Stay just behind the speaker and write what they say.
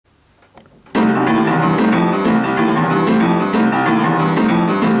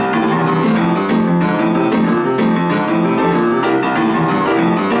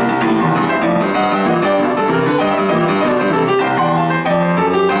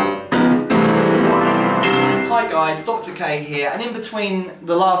guys, Dr. K here, and in between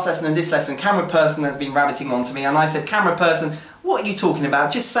the last lesson and this lesson, camera person has been rabbiting onto me, and I said, camera person, what are you talking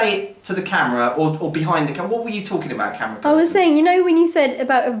about? Just say it to the camera or behind the camera. What were you talking about, camera person? I was saying, you know when you said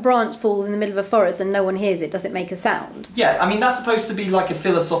about a branch falls in the middle of a forest and no one hears it, does it make a sound? Yeah, I mean that's supposed to be like a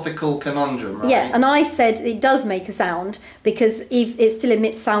philosophical conundrum, right? Yeah, and I said it does make a sound because it still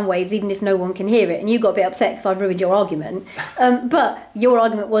emits sound waves even if no one can hear it, and you got a bit upset because I ruined your argument. But your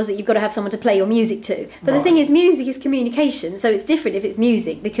argument was that you've got to have someone to play your music to. But the thing is, music is communication, so it's different if it's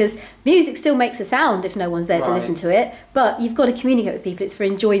music, because music still makes a sound if no one's there to listen to it, but you've got to communicate with people. It's for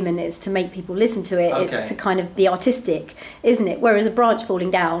enjoyment, it's to make people listen to it, it's to kind of be artistic, isn't it? Whereas a branch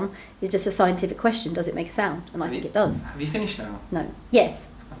falling down is just a scientific question, does it make a sound? And I think it does. Have you finished now? No. Yes.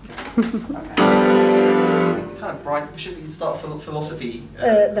 Okay. Okay. Kind of bright. Should we start philosophy?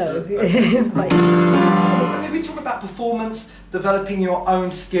 No. Okay, we talk about performance, developing your own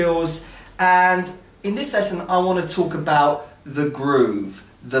skills, and in this lesson I want to talk about the groove,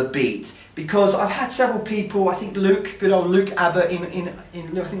 the beat, because I've had several people, I think Luke, good old Luke Abbott I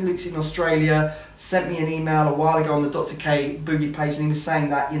think Luke's in Australia, sent me an email a while ago on the Dr. K Boogie page, and he was saying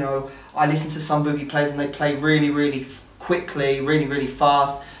that, you know, I listen to some Boogie players and they play really, really quickly, really, really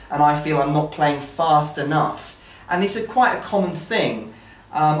fast, and I feel I'm not playing fast enough. And it's quite a common thing.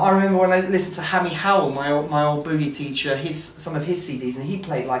 I remember when I listened to Hammy Howell, my old boogie teacher, some of his CDs, and he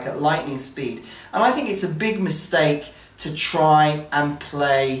played like at lightning speed. And I think it's a big mistake to try and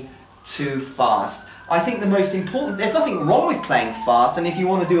play too fast. I think the most important, there's nothing wrong with playing fast, and if you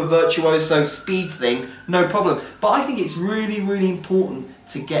want to do a virtuoso speed thing, no problem. But I think it's really, really important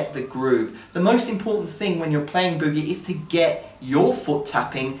to get the groove. The most important thing when you're playing boogie is to get your foot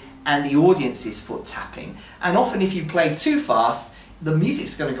tapping and the audience's foot tapping. And often if you play too fast, the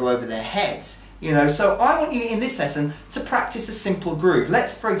music's going to go over their heads. You know, so I want you in this lesson to practice a simple groove.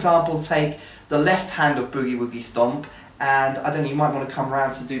 Let's, for example, take the left hand of Boogie Woogie Stomp, and I don't know, you might want to come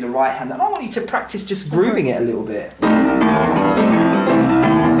around to do the right hand, and I want you to practice just grooving it a little bit. Now,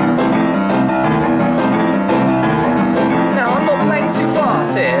 I'm not playing too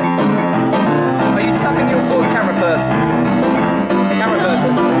fast here. Are you tapping your foot, camera person? Camera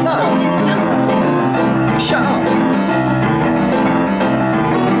person? No. Shut up.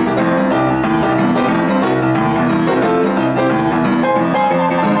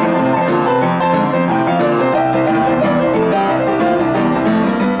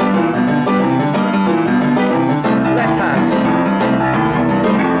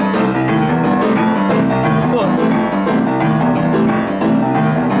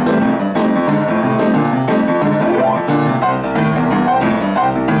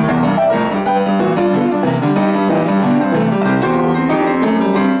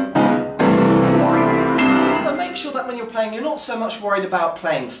 You're not so much worried about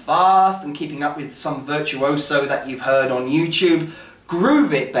playing fast and keeping up with some virtuoso that you've heard on YouTube.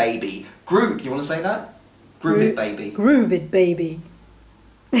 Groove it, baby. Groove. You want to say that? Groove it, baby. Groove it, baby.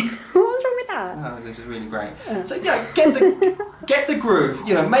 What was wrong with that? Oh, this is really great. So yeah, get the groove.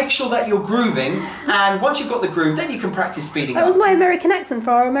 You know, make sure that you're grooving, and once you've got the groove, then you can practice speeding up. That was my American accent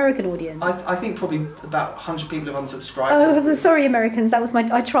for our American audience. I think probably about 100 people have unsubscribed. Oh, sorry, Americans. That was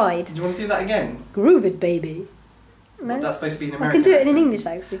I tried. Did you want to do that again? Groove it, baby. No? Well, that's supposed to be an American I can do it accent. in English,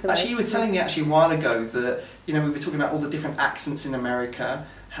 actually. Actually, you were telling me actually a while ago that, you know, we were talking about all the different accents in America,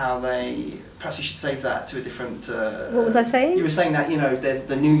 how they, perhaps you should save that to a different... what was I saying? You were saying that, you know, there's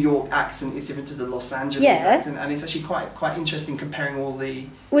the New York accent is different to the Los Angeles accent, and it's actually quite interesting comparing all the...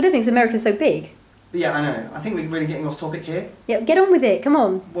 Well, I don't think America's so big. Yeah, I know. I think we're really getting off topic here. Yeah, get on with it, come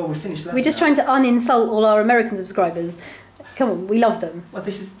on. Well, we're finished lesson We're just trying to uninsult all our American subscribers. Come on, we love them. Well,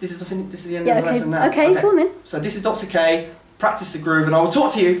 this is the end of the lesson now. Okay, go on then. So this is Dr. K. Practice the groove, and I will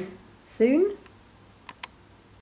talk to you soon.